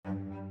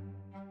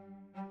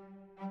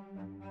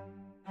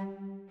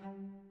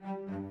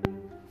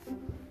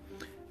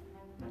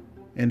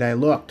And I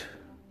looked,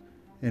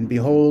 and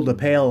behold, a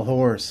pale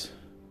horse,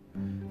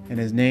 and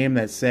his name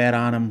that sat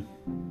on him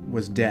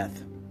was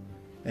Death,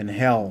 and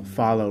hell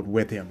followed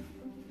with him.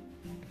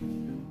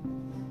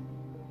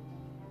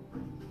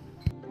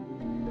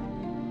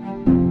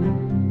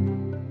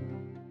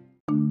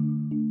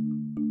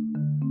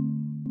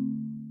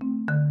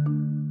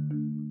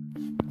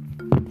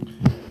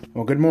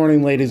 Well, good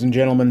morning, ladies and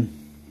gentlemen.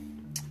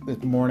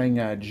 This morning,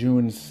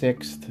 June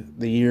 6th,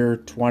 the year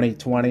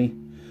 2020,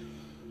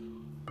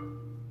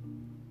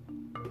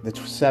 the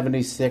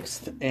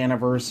 76th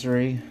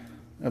anniversary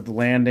of the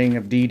landing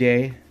of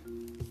D-Day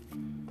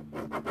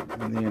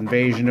and the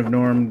invasion of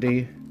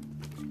Normandy,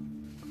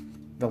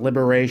 the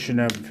liberation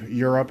of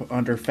Europe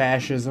under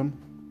fascism.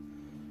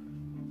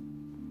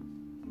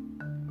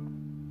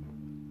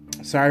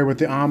 Sorry with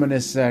the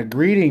ominous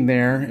greeting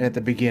there at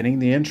the beginning,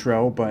 the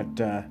intro,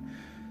 but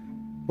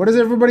what has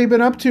everybody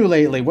been up to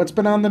lately? What's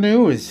been on the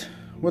news?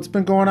 What's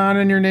been going on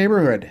in your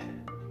neighborhood?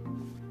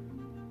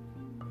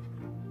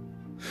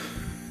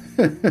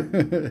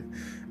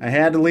 I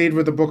had to lead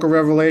with the Book of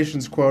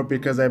Revelations quote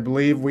because I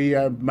believe we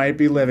might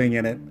be living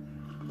in it.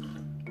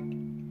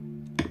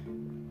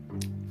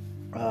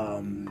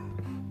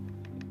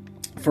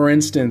 For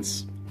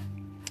instance,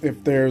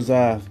 if there's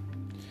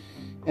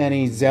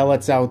any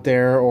zealots out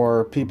there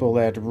or people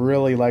that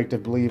really like to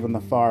believe in the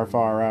far,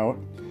 far out,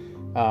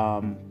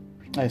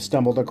 I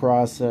stumbled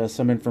across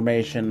some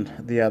information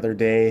the other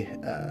day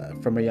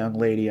from a young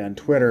lady on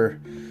Twitter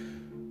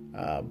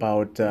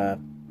about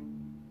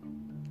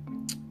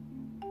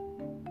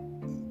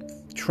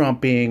Trump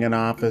being in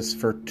office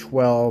for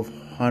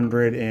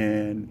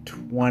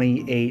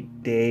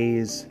 1,228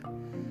 days.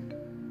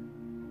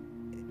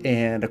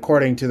 And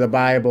according to the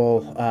Bible,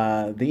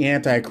 the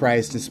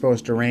Antichrist is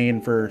supposed to reign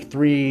for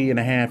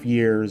 3.5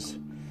 years.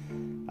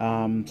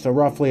 So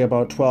roughly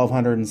about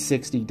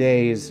 1,260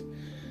 days.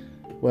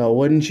 Well,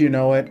 wouldn't you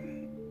know it,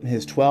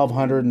 his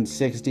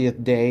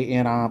 1,260th day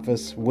in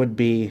office would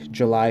be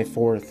July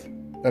 4th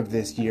of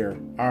this year,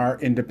 our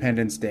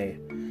Independence Day.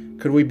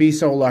 Could we be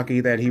so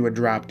lucky that he would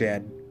drop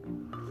dead?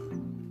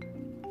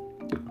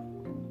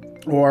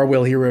 Or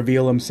will he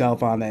reveal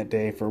himself on that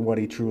day for what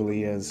he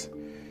truly is?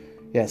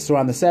 Yes, so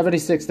on the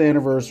 76th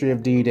anniversary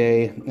of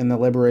D-Day and the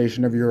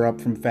liberation of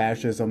Europe from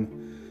fascism,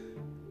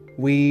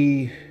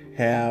 we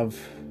have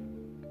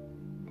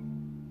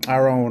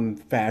our own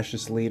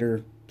fascist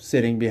leader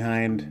sitting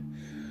behind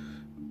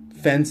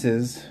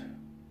fences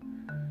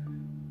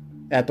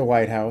at the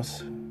White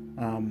House.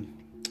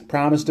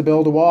 Promised to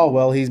build a wall.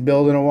 Well, he's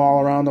building a wall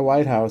around the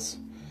White House.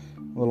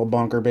 Little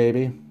bunker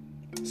baby.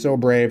 So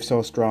brave,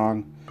 so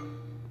strong.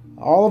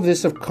 All of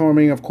this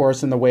coming, of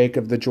course, in the wake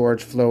of the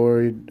George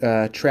Floyd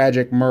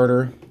tragic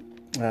murder.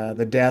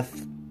 The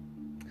death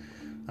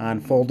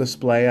on full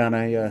display on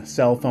a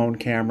cell phone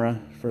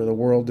camera for the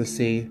world to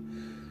see.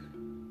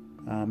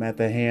 At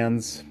the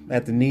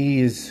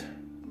knees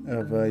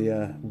of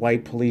a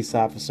white police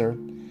officer.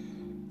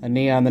 A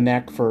knee on the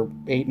neck for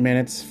 8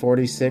 minutes,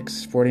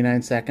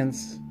 49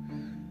 seconds.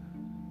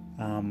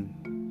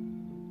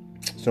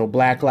 So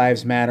Black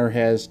Lives Matter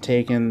has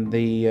taken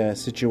the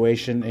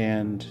situation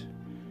and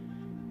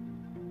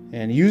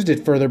used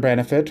it for their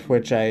benefit,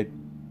 which I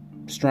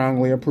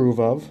strongly approve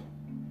of.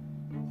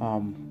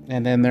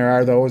 And then there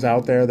are those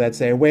out there that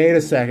say, wait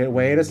a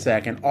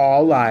second,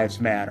 all lives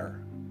matter.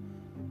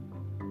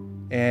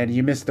 And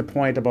you missed the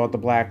point about the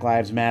Black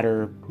Lives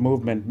Matter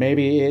movement.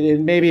 Maybe it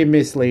may be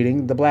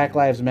misleading. The Black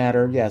Lives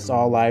Matter, yes,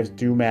 all lives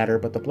do matter,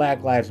 but the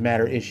Black Lives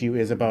Matter issue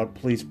is about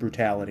police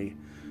brutality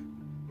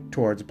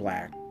towards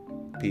black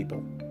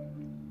people.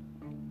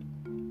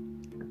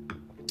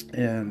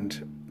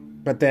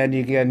 But then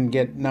you can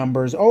get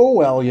numbers. Oh,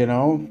 well,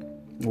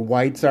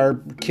 whites are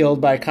killed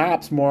by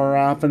cops more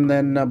often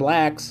than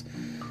blacks.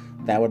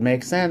 That would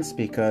make sense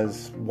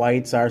because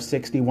whites are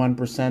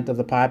 61% of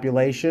the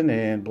population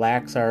and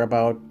blacks are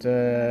about,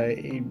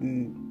 I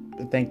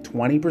think,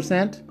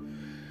 20%.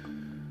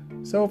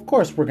 So, of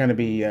course, we're going to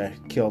be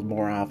killed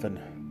more often.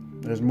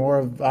 There's more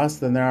of us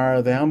than there are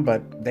of them,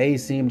 but they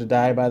seem to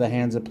die by the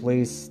hands of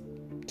police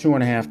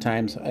 2.5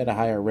 times at a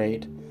higher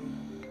rate.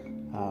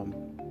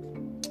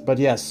 But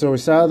yes, so we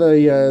saw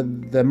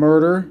the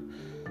murder,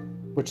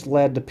 which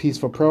led to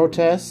peaceful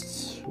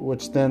protests,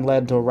 which then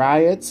led to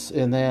riots,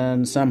 and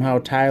then somehow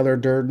Tyler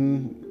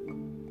Durden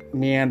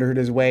meandered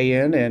his way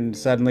in and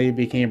suddenly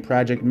became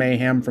Project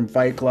Mayhem from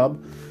Fight Club.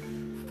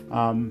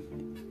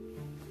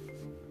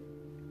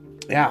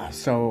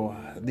 So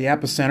the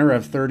epicenter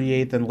of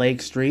 38th and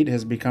Lake Street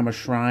has become a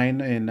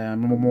shrine and a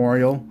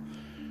memorial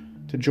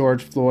to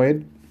George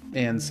Floyd,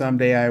 and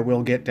someday I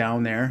will get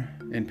down there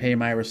and pay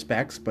my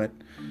respects, but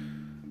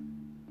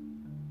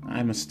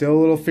I'm still a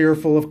little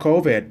fearful of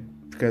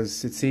COVID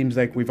because it seems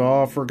like we've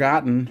all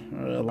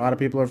forgotten, a lot of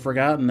people have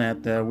forgotten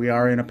that we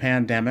are in a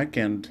pandemic,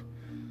 and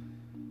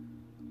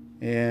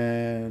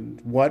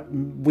what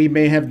we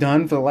may have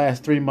done for the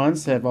last 3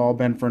 months have all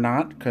been for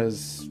naught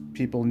because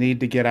people need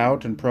to get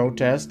out and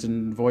protest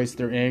and voice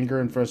their anger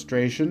and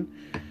frustration.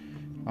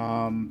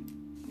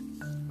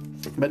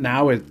 But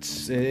now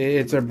it's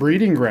a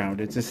breeding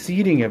ground. It's a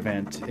seeding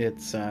event.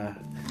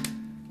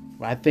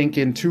 I think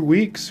in 2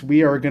 weeks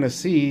we are going to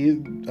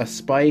see a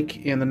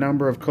spike in the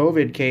number of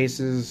COVID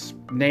cases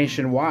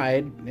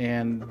nationwide,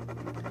 and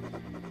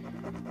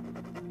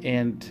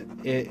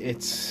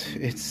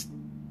it's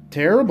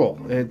terrible.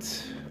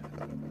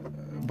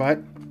 But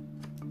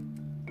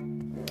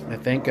I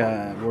think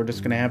we're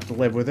just going to have to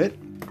live with it.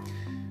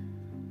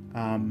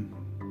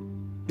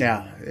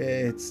 Yeah,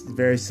 it's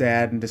very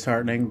sad and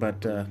disheartening,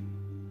 but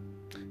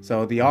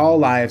so the All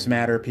Lives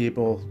Matter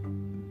people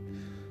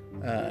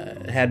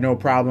had no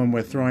problem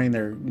with throwing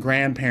their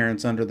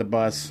grandparents under the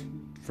bus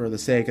for the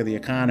sake of the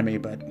economy,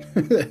 but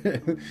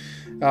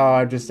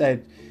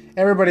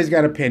everybody's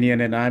got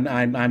opinion, and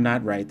I'm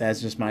not right.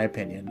 That's just my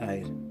opinion.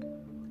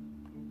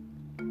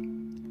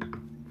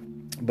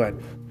 But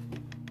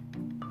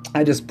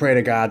I just pray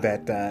to God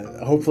that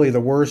hopefully the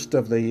worst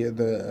of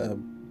the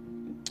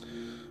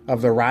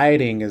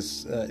rioting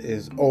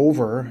is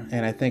over,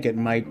 and I think it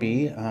might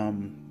be,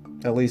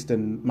 at least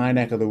in my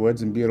neck of the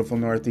woods in beautiful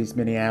northeast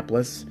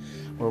Minneapolis,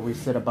 where we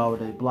sit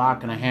about a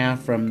block and a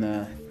half from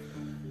the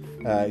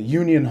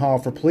Union Hall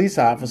for Police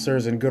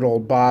Officers, and good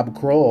old Bob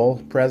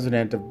Kroll,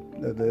 president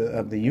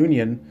of the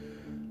union,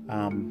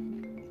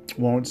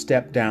 won't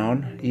step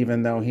down,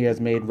 even though he has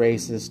made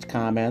racist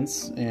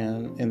comments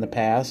in the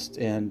past,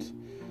 and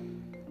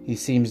he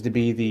seems to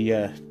be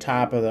the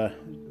top of the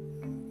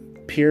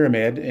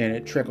pyramid, and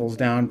it trickles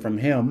down from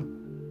him.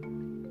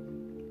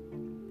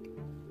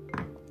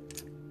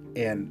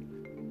 But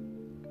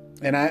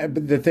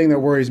the thing that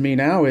worries me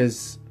now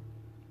is,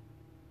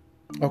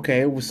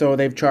 okay, so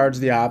they've charged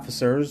the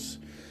officers.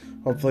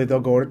 Hopefully they'll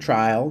go to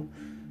trial.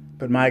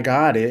 But my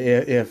God,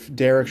 if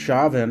Derek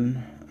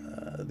Chauvin,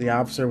 the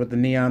officer with the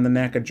knee on the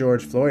neck of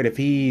George Floyd, if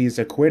he's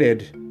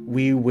acquitted,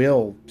 we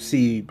will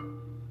see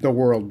the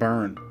world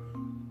burn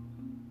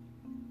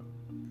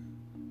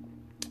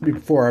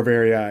before our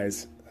very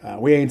eyes.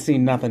 We ain't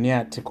seen nothing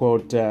yet, to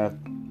quote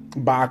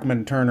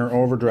Bachman Turner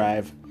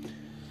Overdrive.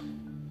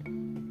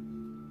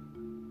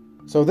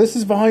 So this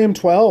is volume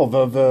 12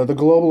 of the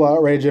Global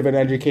Outrage of an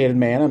Educated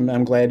Man.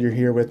 I'm glad you're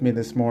here with me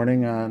this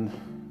morning on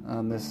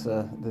this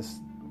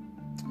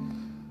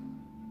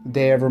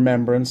day of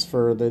remembrance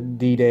for the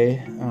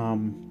D-Day,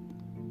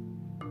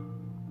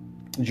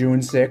 June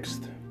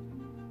 6th,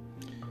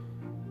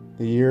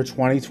 the year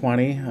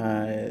 2020.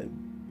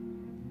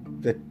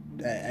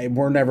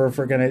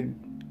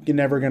 You're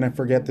never gonna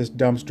forget this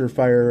dumpster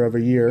fire of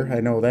a year. I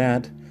know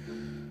that,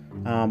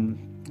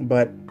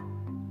 but.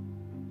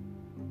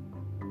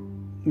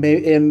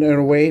 In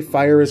a way,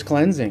 fire is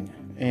cleansing.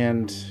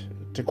 And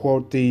to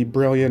quote the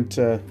brilliant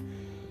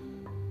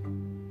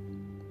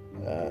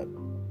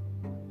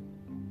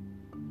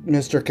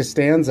Mr.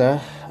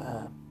 Costanza,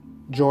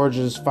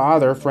 George's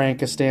father, Frank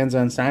Costanza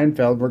on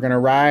Seinfeld, we're going to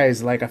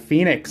rise like a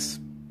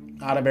phoenix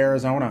out of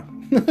Arizona.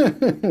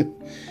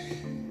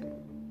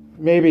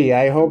 Maybe,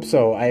 I hope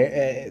so.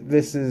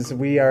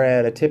 We are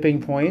at a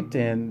tipping point,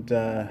 and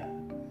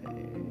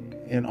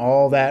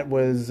all that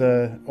was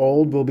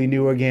old will be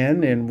new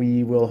again, and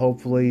we will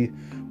hopefully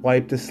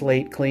wipe the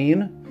slate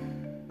clean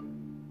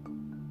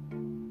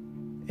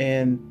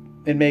and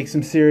make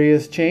some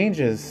serious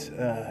changes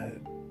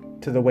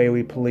to the way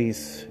we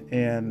police.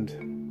 And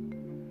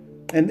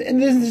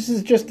this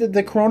is just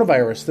the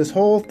coronavirus. This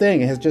whole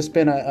thing has just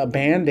been a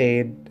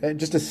Band-Aid,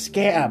 just a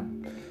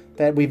scab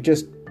that we've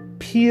just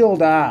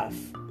peeled off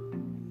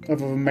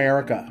of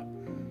America.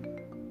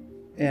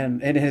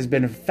 And it has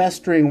been a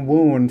festering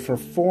wound for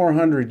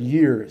 400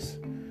 years.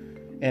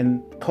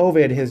 And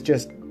COVID has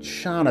just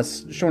shown a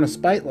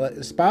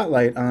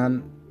spotlight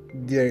on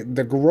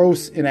the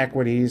gross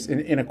inequities and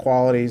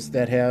inequalities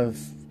that have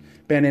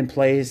been in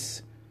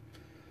place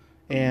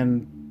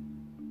and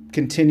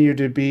continue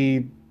to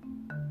be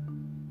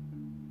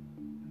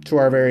to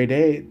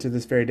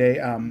this very day.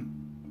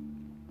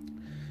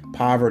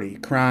 Poverty,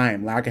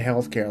 crime, lack of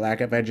health care,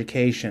 lack of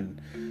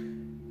education.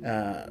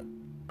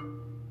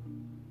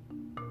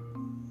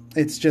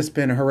 It's just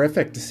been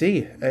horrific to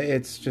see.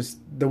 It's just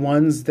the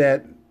ones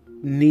that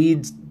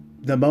need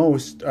the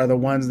most are the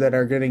ones that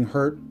are getting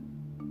hurt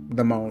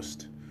the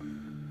most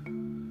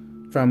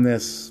from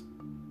this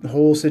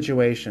whole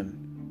situation.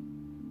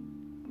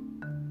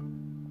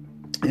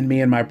 And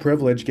me and my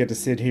privilege get to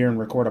sit here and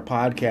record a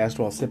podcast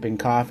while sipping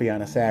coffee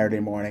on a Saturday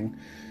morning.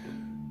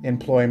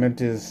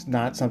 Employment is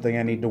not something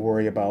I need to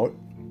worry about.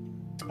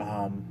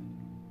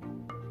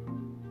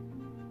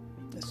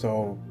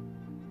 So...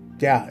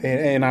 yeah,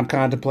 and I'm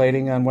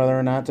contemplating on whether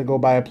or not to go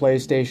buy a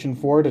PlayStation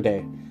 4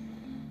 today,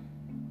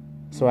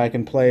 so I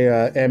can play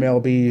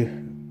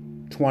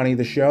MLB 20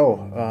 The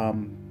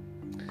Show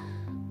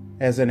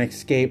as an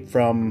escape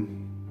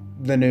from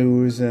the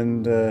news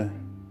and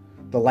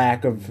the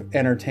lack of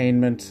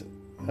entertainment,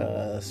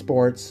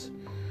 sports.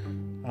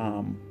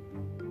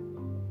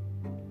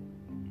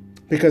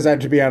 Because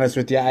to be honest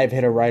with you, I've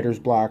hit a writer's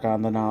block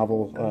on the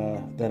novel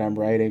that I'm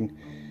writing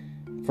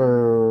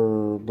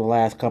for the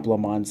last couple of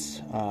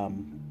months.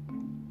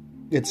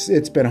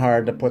 It's been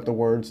hard to put the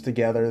words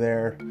together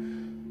there.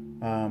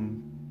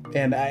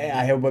 And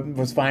I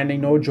was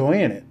finding no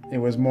joy in it. It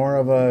was more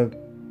of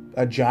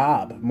a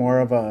job, more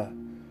of a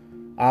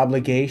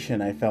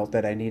obligation I felt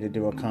that I needed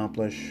to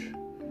accomplish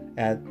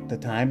at the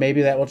time.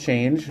 Maybe that will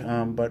change,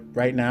 but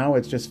right now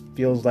it just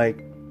feels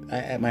like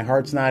my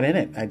heart's not in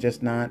it.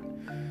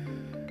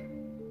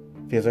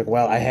 Feels like,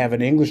 well, I have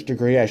an English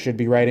degree, I should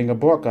be writing a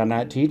book. I'm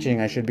not teaching,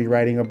 I should be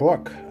writing a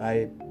book.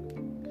 I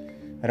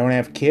don't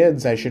have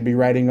kids, I should be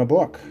writing a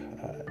book.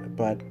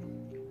 But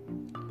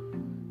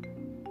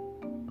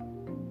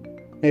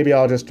maybe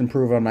I'll just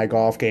improve on my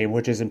golf game,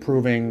 which is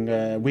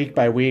improving week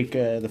by week.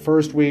 The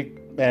first week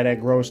at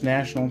Gross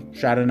National,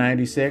 shot a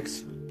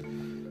 96.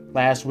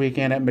 Last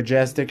weekend at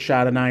Majestic,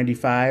 shot a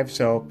 95.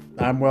 So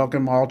I'm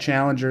welcome all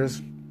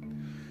challengers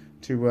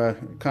to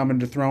come and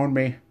dethrone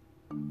me.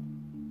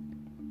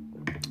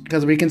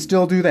 Because we can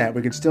still do that.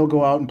 We can still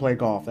go out and play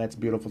golf. That's a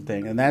beautiful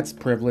thing. And that's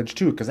privilege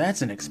too, because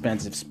that's an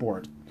expensive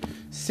sport.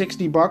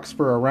 $60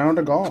 for a round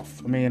of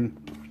golf. I mean,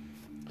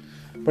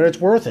 but it's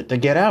worth it to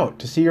get out,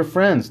 to see your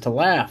friends, to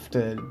laugh,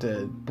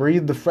 to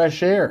breathe the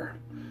fresh air.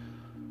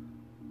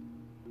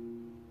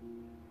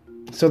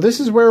 So this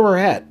is where we're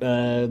at,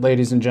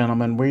 ladies and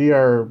gentlemen.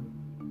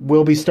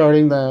 We'll be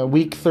starting the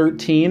week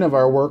 13 of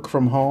our work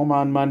from home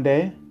on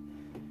Monday.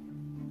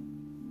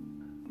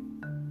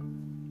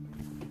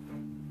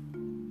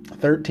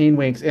 13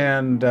 weeks,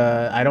 and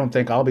I don't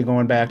think I'll be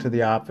going back to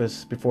the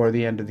office before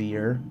the end of the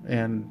year,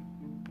 and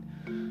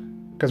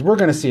because we're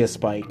going to see a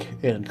spike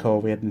in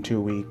COVID in 2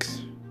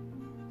 weeks,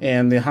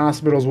 and the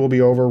hospitals will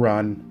be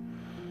overrun,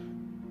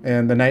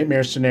 and the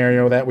nightmare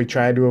scenario that we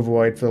tried to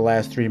avoid for the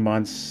last 3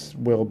 months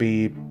will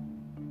be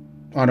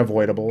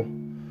unavoidable,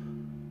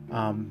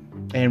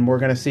 and we're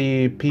going to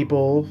see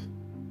people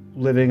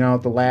living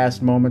out the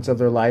last moments of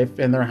their life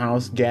in their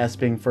house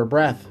gasping for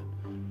breath.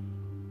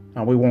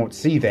 We won't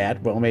see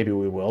that. Well, maybe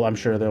we will. I'm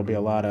sure there'll be a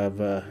lot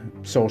of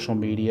social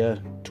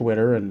media,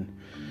 Twitter,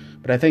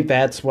 but I think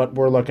that's what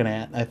we're looking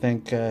at. I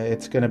think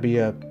it's going to be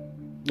a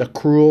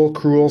cruel,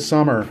 cruel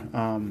summer.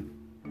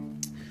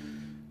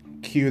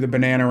 Cue the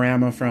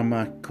Bananarama from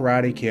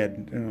Karate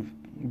Kid.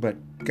 But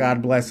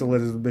God bless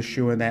Elizabeth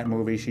Shue in that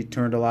movie. She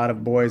turned a lot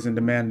of boys into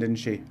men, didn't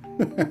she?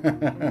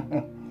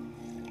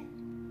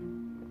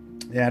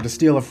 Yeah, to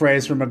steal a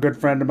phrase from a good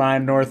friend of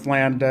mine,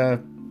 Northland.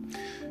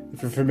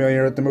 If you're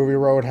familiar with the movie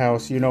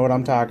Roadhouse, you know what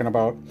I'm talking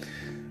about.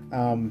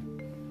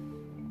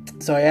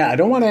 So yeah, I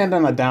don't want to end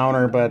on a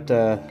downer, but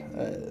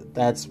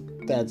that's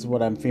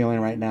what I'm feeling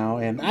right now.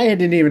 And I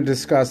didn't even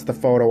discuss the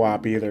photo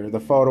op either. The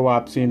photo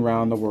op seen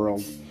around the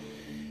world.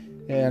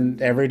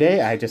 And every day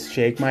I just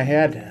shake my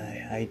head.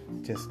 I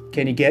just,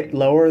 can you get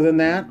lower than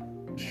that?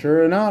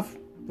 Sure enough,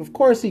 of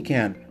course he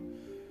can.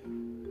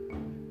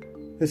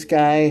 This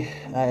guy,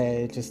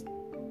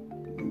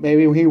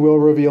 maybe he will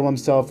reveal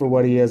himself for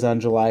what he is on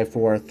July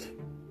 4th.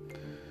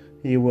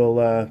 He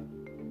will,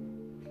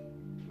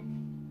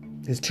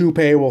 his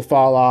toupee will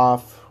fall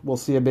off. We'll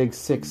see a big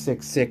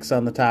 666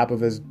 on the top of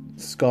his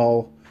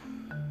skull.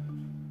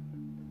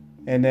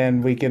 And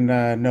then we can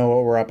know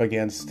what we're up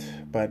against.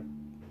 But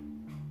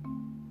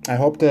I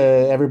hope to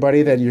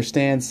everybody that you're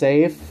staying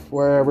safe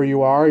wherever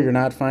you are. You're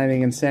not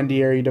finding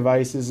incendiary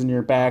devices in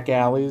your back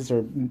alleys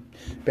or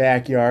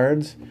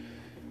backyards.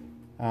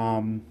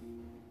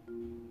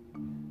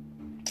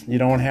 You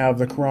don't have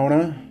the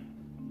corona.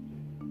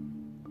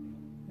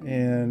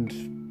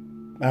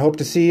 And I hope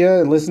to see you,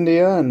 listen to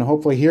you, and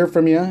hopefully hear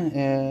from you.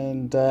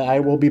 And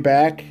I will be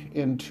back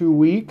in 2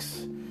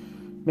 weeks.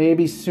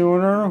 Maybe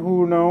sooner,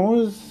 who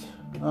knows?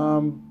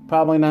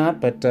 Probably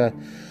not, but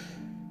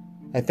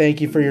I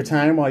thank you for your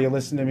time while you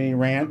listen to me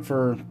rant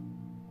for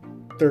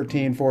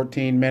 13,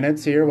 14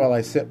 minutes here while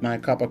I sip my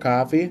cup of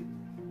coffee.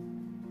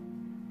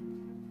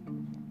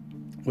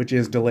 Which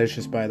is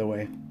delicious, by the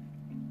way.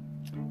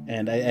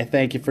 And I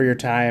thank you for your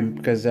time,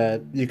 because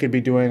you could be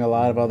doing a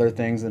lot of other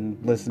things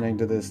than listening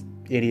to this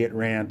idiot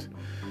rant.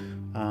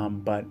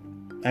 But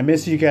I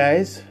miss you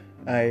guys.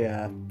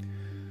 I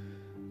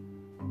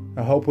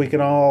hope we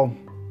can all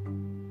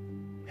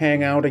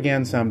hang out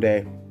again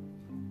someday.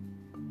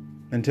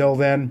 Until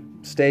then,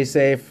 stay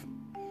safe,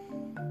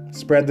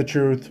 spread the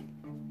truth,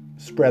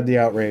 spread the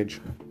outrage.